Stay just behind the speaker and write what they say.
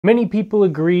Many people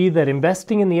agree that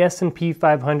investing in the S&P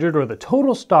 500 or the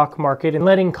total stock market and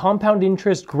letting compound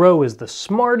interest grow is the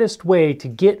smartest way to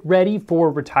get ready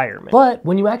for retirement. But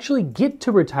when you actually get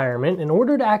to retirement, in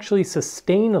order to actually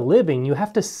sustain a living, you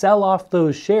have to sell off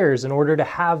those shares in order to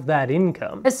have that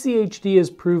income. SCHD has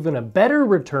proven a better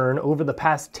return over the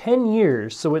past 10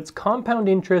 years, so its compound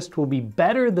interest will be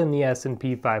better than the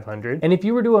S&P 500. And if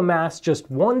you were to amass just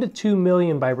 1 to 2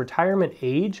 million by retirement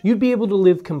age, you'd be able to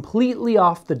live completely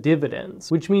off the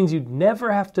dividends, which means you'd never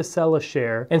have to sell a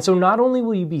share. And so not only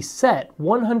will you be set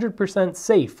 100%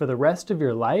 safe for the rest of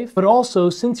your life, but also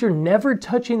since you're never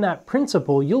touching that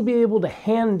principal, you'll be able to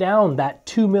hand down that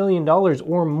 $2 million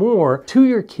or more to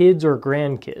your kids or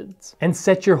grandkids and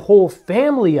set your whole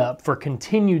family up for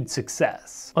continued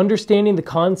success. Understanding the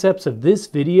concepts of this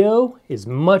video is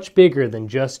much bigger than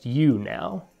just you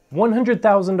now.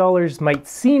 $100,000 might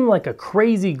seem like a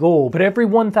crazy goal, but every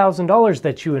 $1,000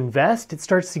 that you invest, it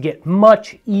starts to get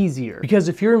much easier. Because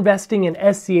if you're investing in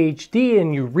SCHD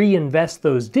and you reinvest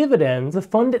those dividends, the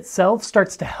fund itself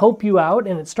starts to help you out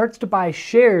and it starts to buy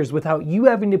shares without you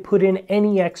having to put in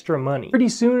any extra money. Pretty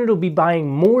soon it'll be buying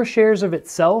more shares of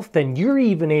itself than you're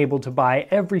even able to buy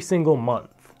every single month.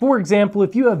 For example,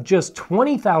 if you have just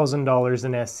 $20,000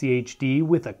 in SCHD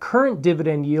with a current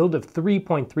dividend yield of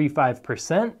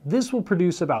 3.35%, this will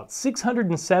produce about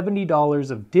 $670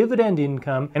 of dividend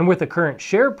income, and with a current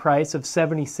share price of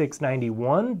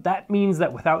 $76.91, that means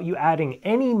that without you adding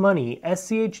any money,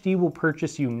 SCHD will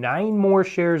purchase you 9 more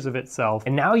shares of itself,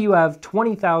 and now you have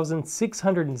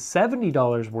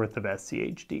 $20,670 worth of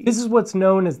SCHD. This is what's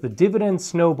known as the dividend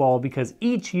snowball because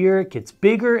each year it gets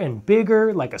bigger and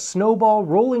bigger like a snowball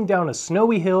rolling down a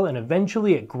snowy hill, and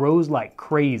eventually it grows like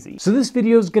crazy. So this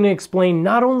video is going to explain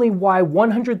not only why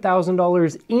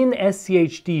 $100,000 in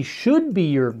SCHD should be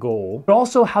your goal, but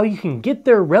also how you can get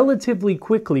there relatively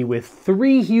quickly with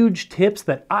 3 huge tips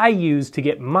that I used to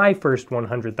get my first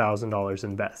 $100,000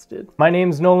 invested. My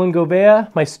name's Nolan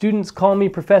Gobea, my students call me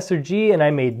Professor G, and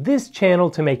I made this channel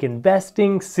to make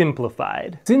investing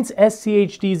simplified. Since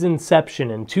SCHD's inception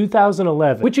in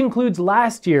 2011, which includes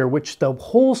last year, which the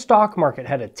whole stock market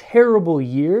had a terrible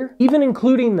year, even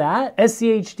including that,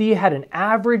 SCHD had an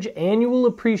average annual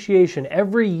appreciation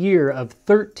every year of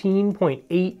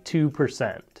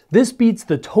 13.82%. This beats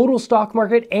the total stock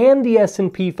market and the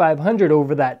S&P 500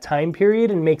 over that time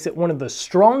period and makes it one of the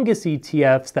strongest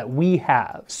ETFs that we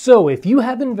have. So if you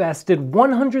have invested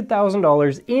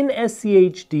 $100,000 in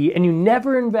SCHD and you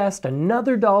never invest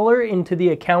another dollar into the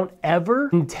account ever,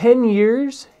 in 10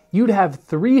 years, you'd have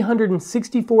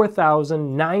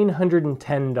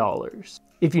 $364,910.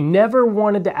 If you never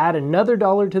wanted to add another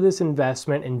dollar to this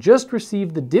investment and just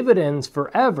receive the dividends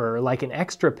forever, like an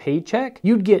extra paycheck,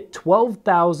 you'd get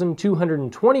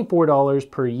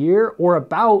 $12,224 per year, or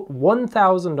about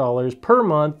 $1,000 per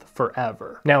month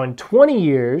forever. Now in 20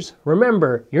 years,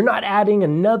 remember, you're not adding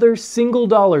another single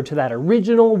dollar to that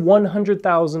original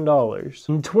 $100,000.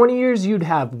 In 20 years, you'd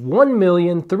have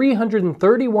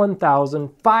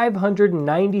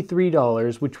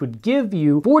 $1,331,593, which would give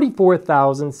you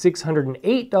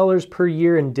 $44,608 per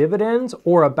year in dividends,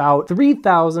 or about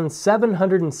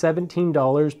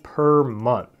 $3,717 per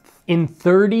month. In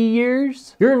 30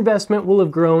 years, your investment will have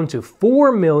grown to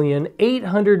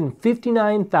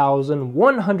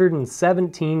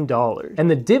 $4,859,117, and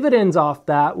the dividends off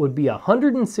that would be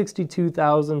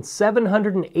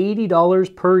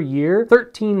 $162,780 per year,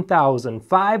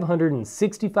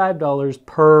 $13,565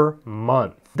 per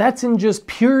month. That's in just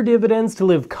pure dividends to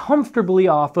live comfortably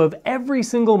off of every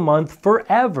single month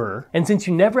forever. And since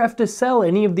you never have to sell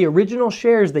any of the original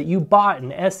shares that you bought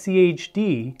in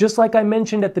SCHD, just like I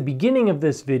mentioned at the beginning of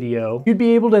this video, you'd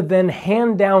be able to then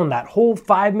hand down that whole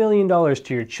 $5 million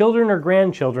to your children or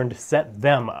grandchildren to set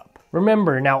them up.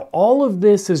 Remember, now all of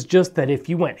this is just that if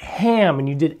you went ham and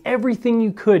you did everything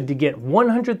you could to get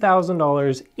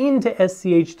 $100,000 into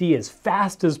SCHD as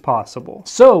fast as possible.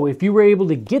 So if you were able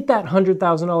to get that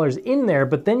 $100,000 in there,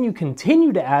 but then you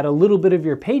continue to add a little bit of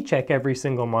your paycheck every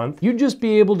single month, you'd just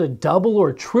be able to double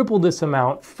or triple this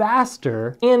amount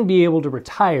faster and be able to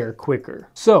retire quicker.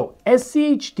 So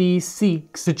SCHD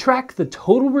seeks to track the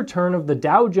total return of the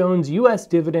Dow Jones US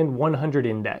Dividend 100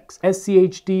 Index.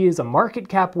 SCHD is a market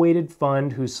cap weighted rated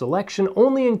fund whose selection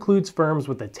only includes firms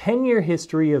with a 10-year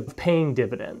history of paying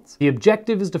dividends. The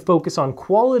objective is to focus on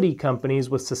quality companies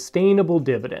with sustainable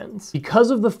dividends.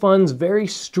 Because of the fund's very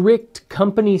strict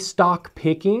company stock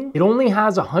picking, it only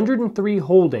has 103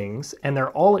 holdings, and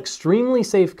they're all extremely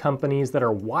safe companies that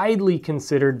are widely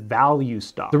considered value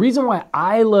stocks. The reason why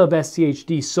I love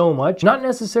SCHD so much, not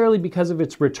necessarily because of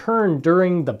its return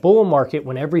during the bull market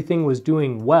when everything was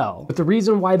doing well, but the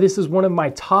reason why this is one of my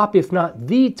top, if not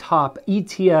the top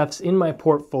ETFs in my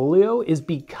portfolio is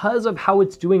because of how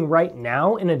it's doing right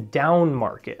now in a down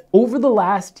market. Over the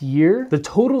last year, the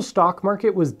total stock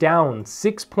market was down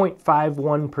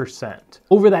 6.51%.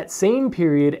 Over that same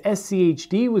period,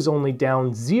 SCHD was only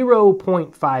down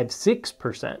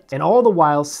 0.56%, and all the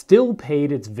while still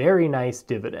paid its very nice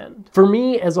dividend. For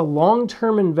me, as a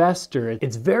long-term investor,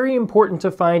 it's very important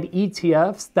to find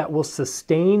ETFs that will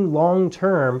sustain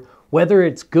long-term, whether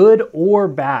it's good or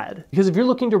bad. Because if you're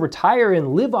looking to retire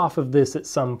and live off of this at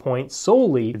some point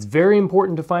solely, it's very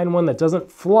important to find one that doesn't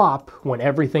flop when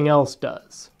everything else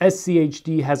does.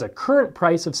 SCHD has a current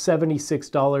price of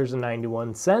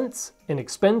 $76.91, an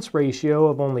expense ratio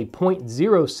of only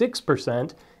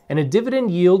 0.06%, and a dividend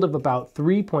yield of about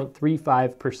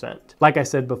 3.35%. Like I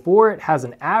said before, it has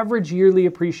an average yearly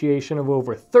appreciation of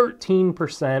over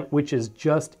 13%, which is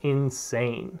just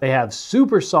insane. They have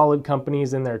super solid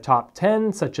companies in their top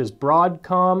 10, such as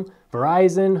Broadcom,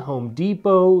 Verizon, Home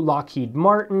Depot, Lockheed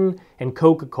Martin, and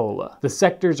Coca-Cola. The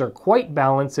sectors are quite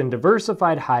balanced and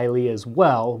diversified highly as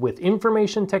well, with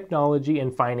information technology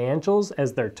and financials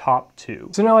as their top two.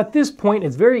 So now at this point,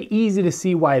 it's very easy to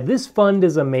see why this fund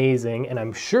is amazing, and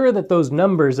I'm sure that those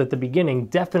numbers at the beginning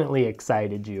definitely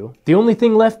excited you. The only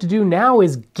thing left to do now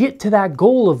is get to that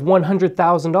goal of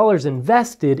 $100,000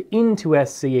 invested into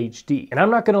SCHD. And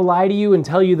I'm not gonna lie to you and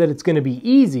tell you that it's gonna be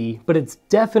easy, but it's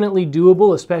definitely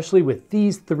doable, especially with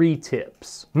these 3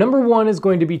 tips. Number 1 is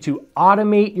going to be to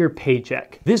automate your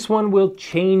paycheck. This one will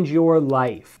change your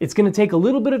life. It's going to take a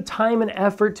little bit of time and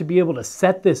effort to be able to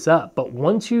set this up, but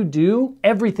once you do,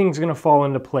 everything's going to fall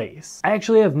into place. I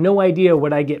actually have no idea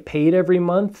what I get paid every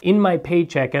month in my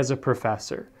paycheck as a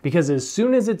professor, because as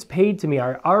soon as it's paid to me,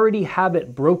 I already have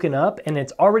it broken up and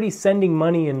it's already sending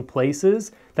money in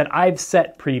places that I've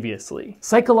set previously.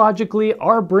 Psychologically,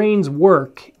 our brains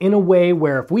work in a way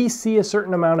where if we see a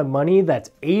certain amount of money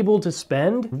that's able to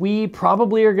spend, we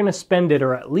probably are gonna spend it,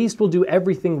 or at least we'll do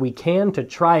everything we can to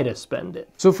try to spend it.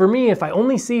 So for me, if I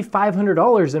only see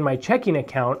 $500 in my checking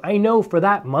account, I know for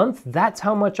that month, that's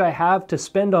how much I have to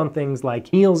spend on things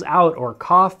like meals out or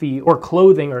coffee or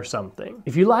clothing or something.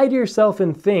 If you lie to yourself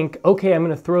and think, okay, I'm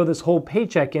gonna throw this whole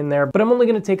paycheck in there, but I'm only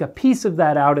gonna take a piece of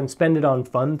that out and spend it on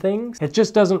fun things, it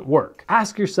just doesn't work.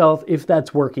 Ask yourself if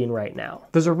that's working right now.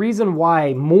 There's a reason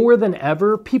why more than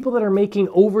ever, people that are making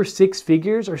over 6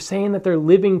 figures are saying that they're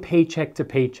living paycheck to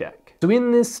paycheck. So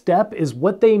in this step is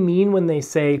what they mean when they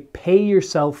say pay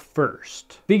yourself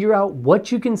first. Figure out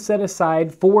what you can set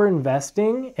aside for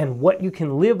investing and what you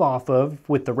can live off of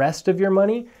with the rest of your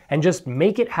money, and just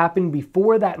make it happen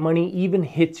before that money even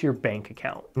hits your bank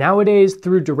account. Nowadays,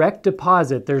 through direct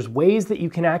deposit, there's ways that you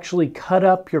can actually cut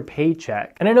up your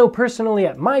paycheck. And I know personally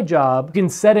at my job, you can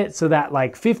set it so that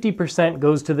like 50%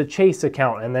 goes to the Chase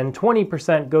account, and then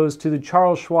 20% goes to the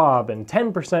Charles Schwab, and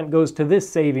 10% goes to this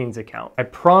savings account. I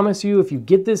promise you, if you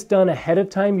get this done ahead of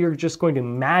time, you're just going to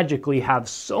magically have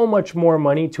so much more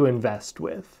money to invest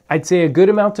with. I'd say a good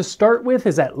amount to start with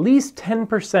is at least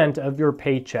 10% of your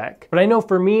paycheck. But I know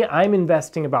for me, I'm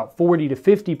investing about 40 to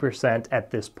 50%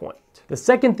 at this point. The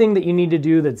second thing that you need to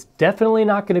do that's definitely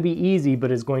not going to be easy,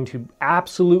 but is going to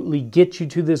absolutely get you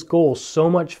to this goal so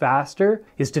much faster,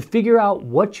 is to figure out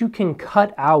what you can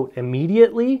cut out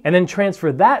immediately and then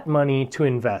transfer that money to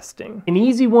investing. An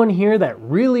easy one here that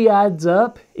really adds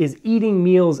up is eating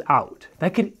meals out.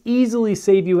 That could easily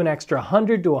save you an extra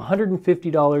 $100 to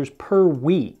 $150 per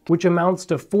week, which amounts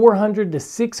to $400 to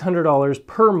 $600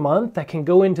 per month that can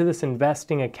go into this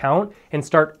investing account and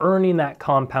start earning that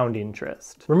compound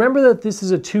interest. Remember that this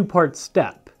is a 2-part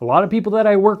step. A lot of people that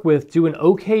I work with do an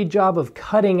okay job of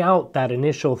cutting out that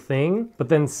initial thing, but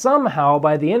then somehow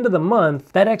by the end of the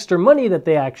month, that extra money that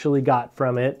they actually got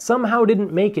from it somehow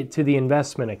didn't make it to the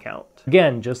investment account.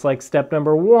 Again, just like step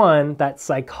number 1, that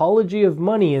psychology of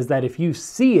money is that if you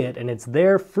see it and it's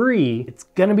there free, it's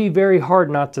gonna be very hard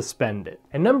not to spend it.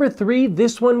 And number 3,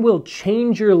 this one will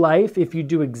change your life if you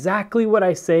do exactly what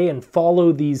I say and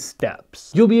follow these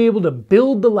steps. You'll be able to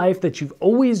build the life that you've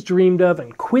always dreamed of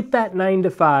and quit that 9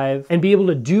 to 5 thrive and be able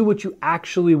to do what you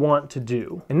actually want to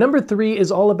do. And number 3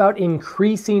 is all about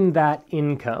increasing that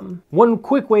income. One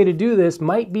quick way to do this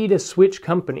might be to switch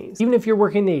companies. Even if you're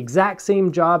working the exact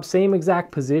same job, same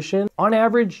exact position, on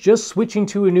average, just switching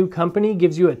to a new company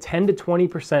gives you a 10 to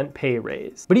 20% pay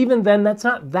raise. But even then, that's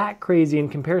not that crazy in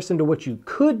comparison to what you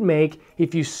could make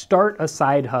if you start a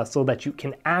side hustle that you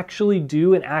can actually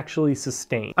do and actually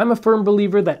sustain. I'm a firm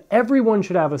believer that everyone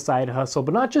should have a side hustle,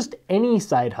 but not just any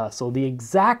side hustle, the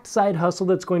exact side hustle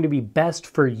that's going to be best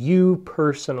for you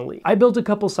personally. I built a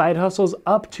couple side hustles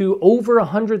up to over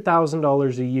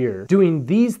 $100,000 a year, doing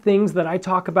these things that I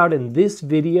talk about in this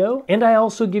video, and I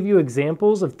also give you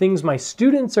examples of things my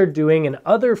students are doing and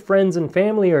other friends and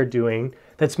family are doing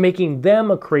that's making them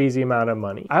a crazy amount of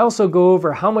money. I also go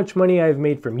over how much money I've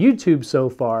made from YouTube so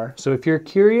far, so if you're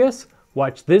curious,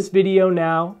 watch this video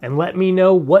now and let me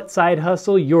know what side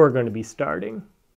hustle you're going to be starting.